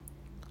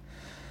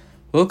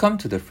Welcome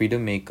to the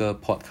Freedom Maker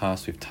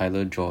podcast with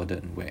Tyler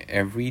Jordan, where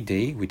every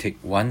day we take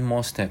one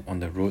more step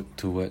on the road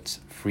towards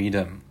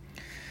freedom.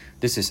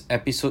 This is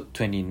episode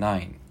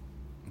 29,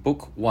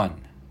 book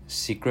 1,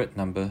 secret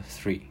number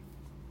 3.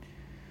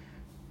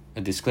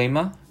 A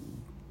disclaimer: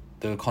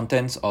 the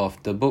contents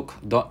of the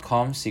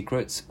book.com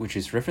secrets, which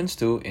is referenced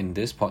to in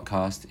this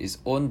podcast, is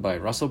owned by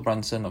Russell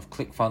Brunson of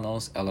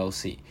ClickFunnels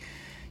LLC.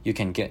 You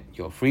can get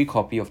your free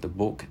copy of the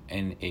book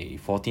and a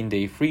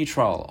 14-day free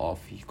trial of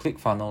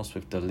ClickFunnels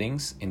with the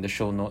links in the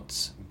show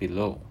notes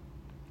below.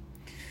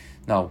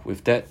 Now,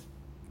 with that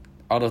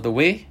out of the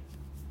way,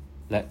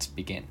 let's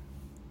begin.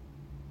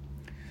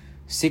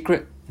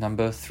 Secret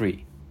number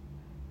 3,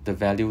 the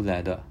value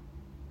ladder.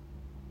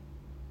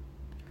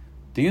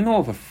 Do you know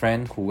of a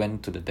friend who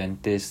went to the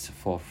dentist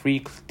for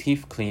free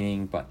teeth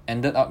cleaning but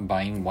ended up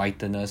buying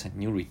whiteners and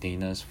new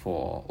retainers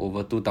for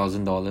over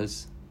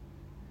 $2,000?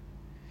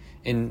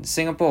 In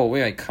Singapore,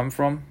 where I come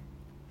from,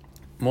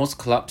 most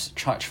clubs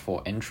charge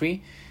for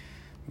entry,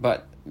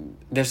 but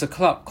there's a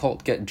club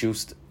called Get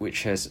Juiced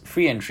which has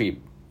free entry,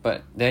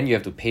 but then you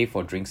have to pay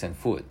for drinks and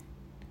food,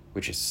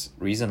 which is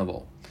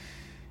reasonable.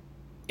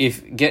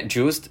 If Get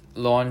Juiced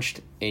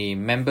launched a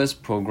members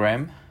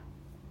program,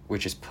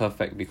 which is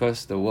perfect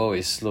because the world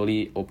is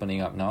slowly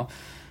opening up now,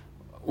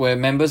 where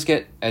members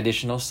get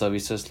additional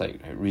services like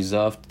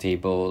reserved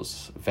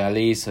tables,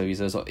 valet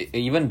services, or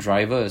even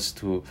drivers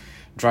to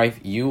drive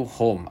you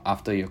home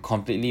after you're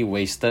completely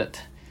wasted.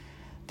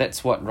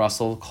 That's what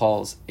Russell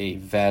calls a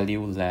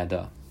value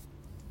ladder.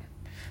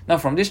 Now,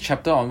 from this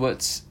chapter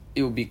onwards,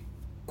 it will be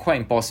quite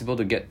impossible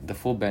to get the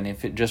full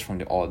benefit just from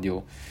the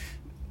audio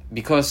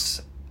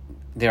because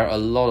there are a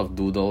lot of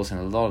doodles and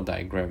a lot of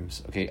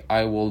diagrams. Okay,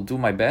 I will do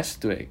my best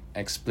to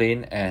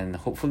explain, and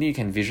hopefully you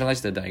can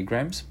visualize the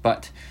diagrams,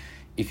 but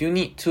if you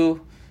need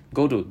to,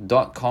 go to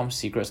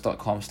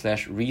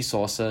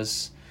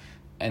 .comsecrets.com/resources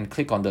and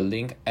click on the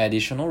link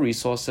additional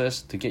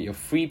resources to get your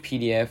free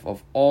PDF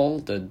of all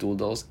the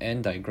doodles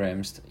and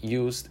diagrams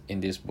used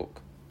in this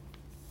book.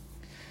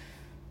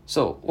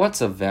 So what's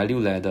a value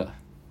ladder?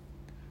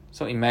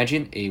 So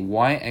imagine a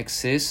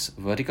y-axis,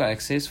 vertical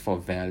axis for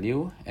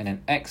value, and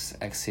an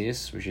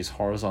x-axis, which is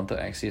horizontal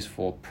axis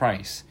for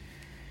price.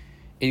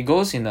 It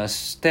goes in a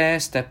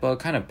stair-stepper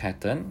kind of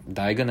pattern,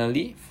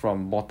 diagonally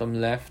from bottom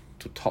left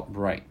to top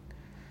right.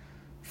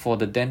 For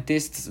the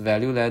dentist's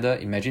value ladder,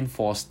 imagine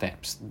 4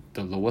 steps.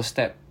 The lowest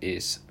step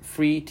is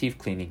free teeth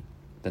cleaning.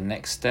 The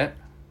next step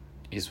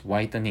is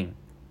whitening.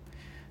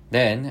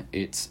 Then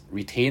it's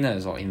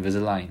retainers or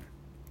Invisalign.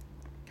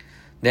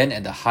 Then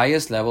at the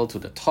highest level to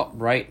the top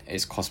right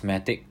is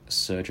cosmetic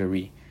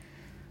surgery.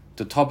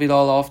 To top it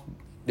all off,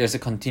 there's a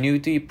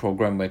continuity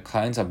program where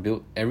clients are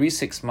billed every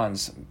 6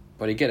 months,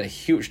 but they get a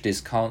huge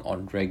discount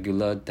on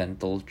regular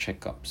dental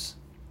checkups.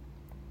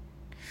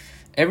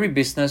 Every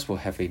business will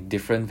have a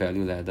different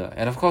value ladder,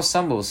 and of course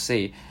some will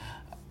say,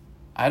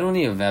 I don't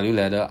need a value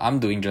ladder, I'm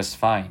doing just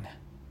fine.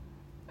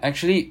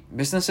 Actually,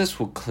 businesses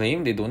who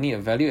claim they don't need a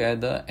value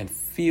ladder and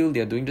feel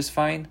they're doing just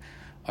fine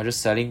are just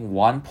selling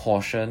one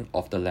portion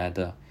of the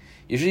ladder,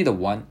 usually the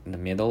one in the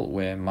middle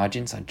where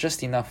margins are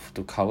just enough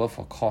to cover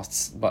for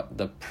costs, but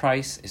the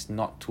price is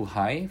not too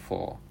high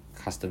for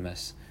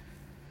customers.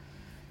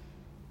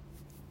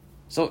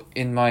 So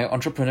in my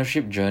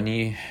entrepreneurship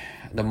journey,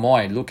 the more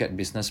I look at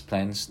business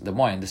plans, the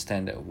more I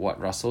understand that what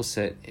Russell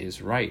said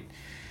is right.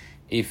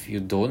 If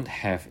you don't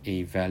have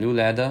a value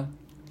ladder,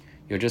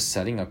 you're just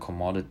selling a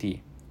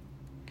commodity.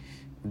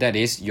 That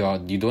is,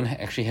 you don't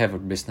actually have a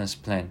business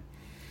plan.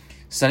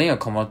 Selling a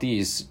commodity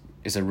is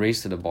a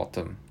race to the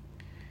bottom.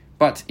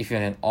 But if you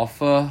have an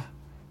offer,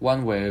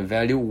 one where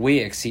value way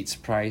exceeds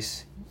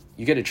price,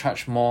 you get to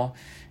charge more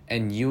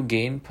and you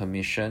gain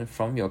permission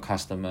from your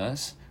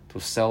customers to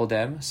sell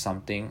them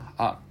something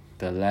up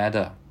the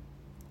ladder.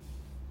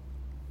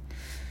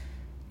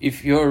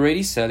 If you're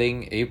already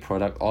selling a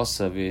product or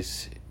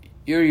service,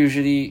 you're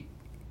usually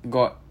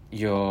got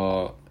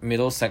your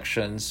middle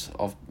sections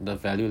of the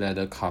value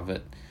ladder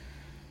covered.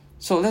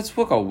 So let's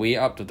work our way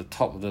up to the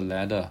top of the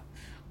ladder.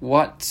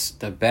 What's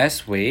the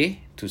best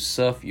way to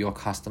serve your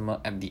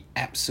customer at the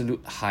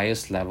absolute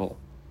highest level?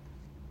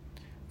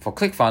 For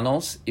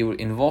ClickFunnels, it would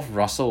involve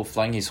Russell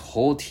flying his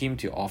whole team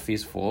to your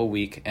office for a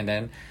week and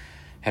then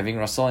having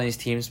Russell and his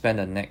team spend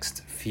the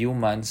next few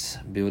months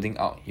building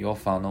out your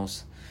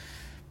funnels.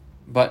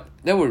 But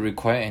that would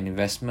require an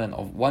investment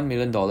of $1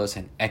 million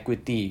in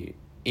equity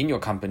in your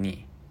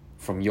company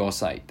from your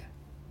side.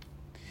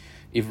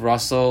 If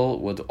Russell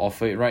were to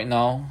offer it right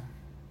now,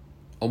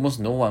 almost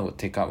no one would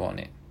take up on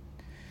it.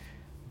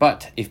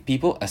 But if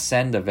people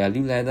ascend the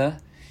value ladder,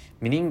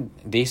 meaning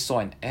they saw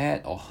an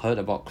ad or heard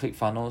about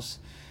ClickFunnels,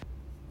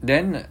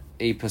 then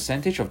a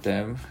percentage of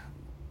them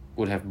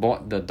would have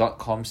bought the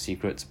 .com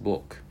Secrets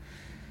book.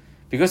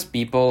 Because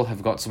people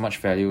have got so much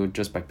value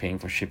just by paying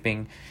for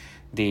shipping,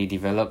 they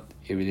developed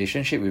a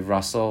relationship with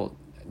Russell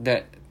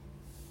that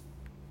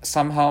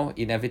somehow,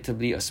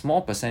 inevitably, a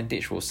small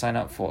percentage will sign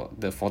up for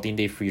the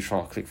 14-day free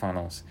trial of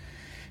ClickFunnels.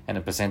 And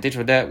a percentage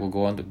of that will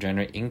go on to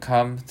generate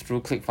income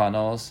through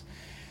ClickFunnels.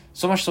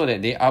 So much so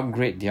that they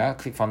upgrade their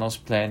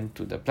ClickFunnels plan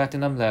to the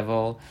platinum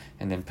level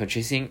and then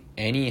purchasing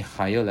any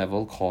higher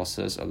level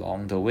courses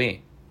along the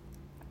way.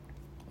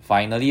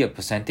 Finally, a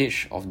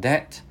percentage of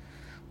that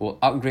will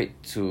upgrade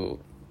to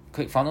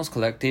ClickFunnels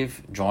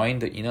Collective, join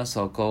the Inner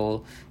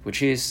Circle,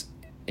 which is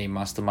a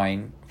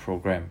mastermind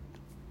program.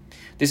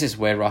 This is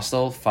where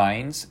Russell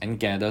finds and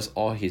gathers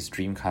all his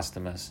dream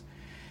customers.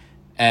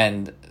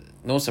 And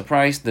no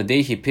surprise, the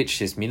day he pitched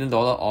his $1 million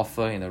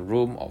offer in a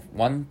room of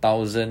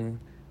 1,000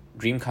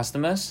 dream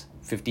customers,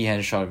 50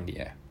 hands shot in the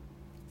air.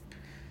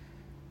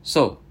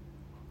 So,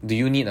 do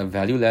you need a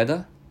value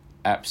ladder?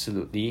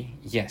 Absolutely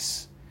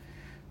yes.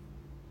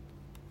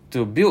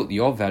 To build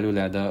your value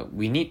ladder,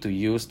 we need to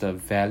use the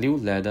value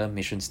ladder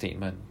mission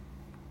statement,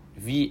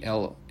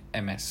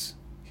 VLMS.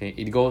 Okay,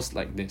 it goes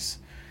like this.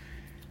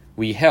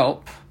 We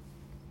help,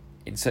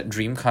 insert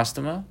dream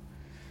customer,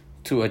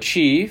 to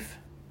achieve,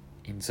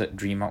 insert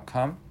dream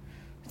outcome,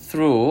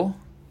 through,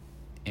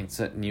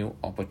 insert new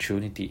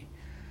opportunity.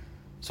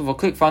 So for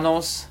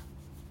ClickFunnels,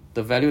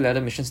 the value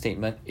ladder mission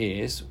statement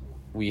is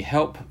we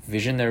help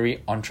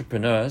visionary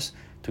entrepreneurs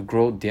to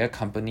grow their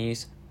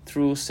companies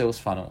through sales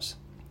funnels.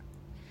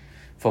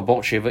 For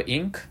Bald Shaver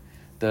Inc.,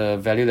 the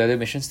value ladder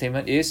mission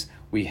statement is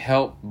we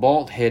help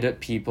bald-headed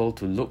people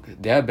to look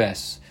their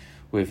best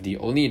with the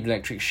only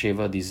electric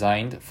shaver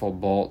designed for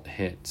bald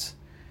heads.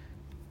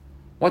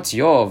 What's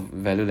your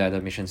value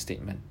ladder mission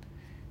statement?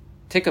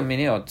 Take a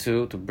minute or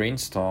two to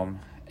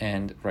brainstorm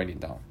and write it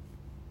down.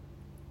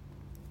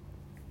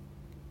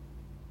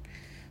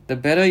 The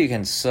better you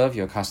can serve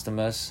your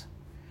customers,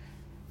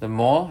 the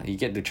more you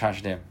get to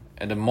charge them.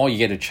 And the more you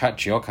get to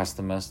charge your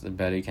customers, the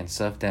better you can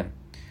serve them.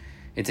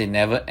 It's a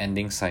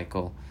never-ending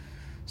cycle.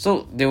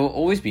 So there will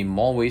always be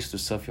more ways to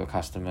serve your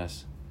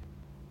customers.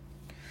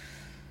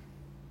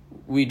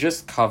 We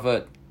just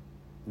covered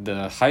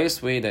the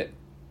highest way that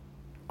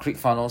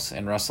ClickFunnels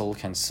and Russell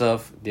can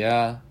serve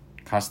their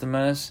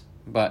customers,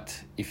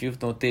 but if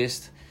you've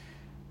noticed,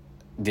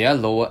 their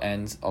lower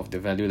ends of the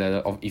value ladder,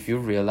 or if you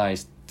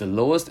realize the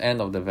lowest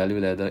end of the value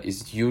ladder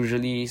is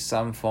usually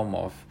some form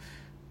of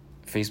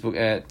Facebook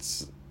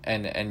ads,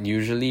 and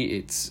usually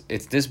it's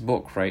this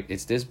book, right?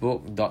 It's this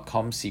book,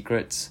 .com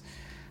Secrets,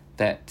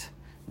 that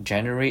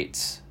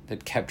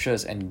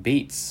captures and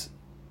baits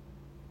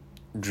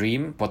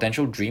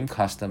potential dream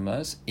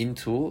customers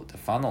into the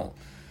funnel.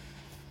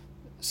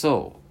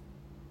 So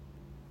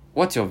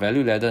what's your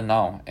value ladder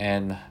now,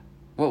 and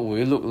what will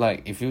it look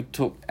like if you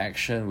took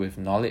action with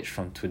knowledge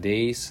from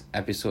today's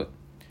episode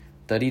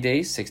 30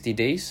 days, 60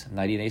 days,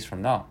 90 days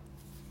from now?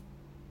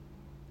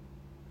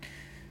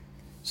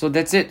 So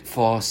that's it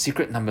for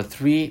secret number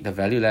 3, the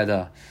value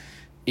ladder.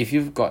 If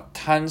you've got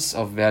tons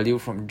of value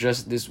from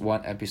just this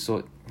one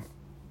episode,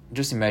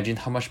 just imagine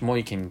how much more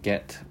you can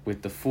get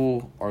with the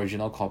full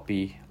original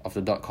copy of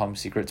the .com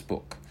Secrets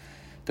book.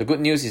 The good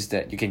news is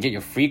that you can get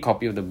your free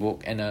copy of the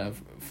book and a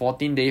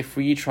 14-day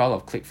free trial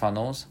of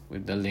ClickFunnels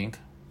with the link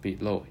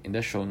below in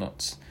the show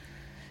notes.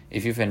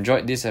 If you've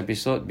enjoyed this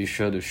episode, be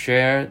sure to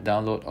share,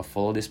 download, or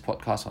follow this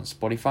podcast on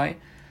Spotify,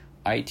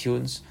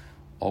 iTunes,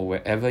 or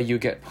wherever you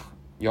get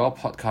your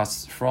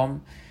podcasts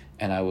from,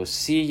 and I will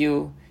see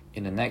you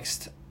in the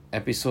next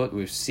episode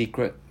with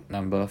secret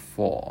number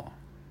 4.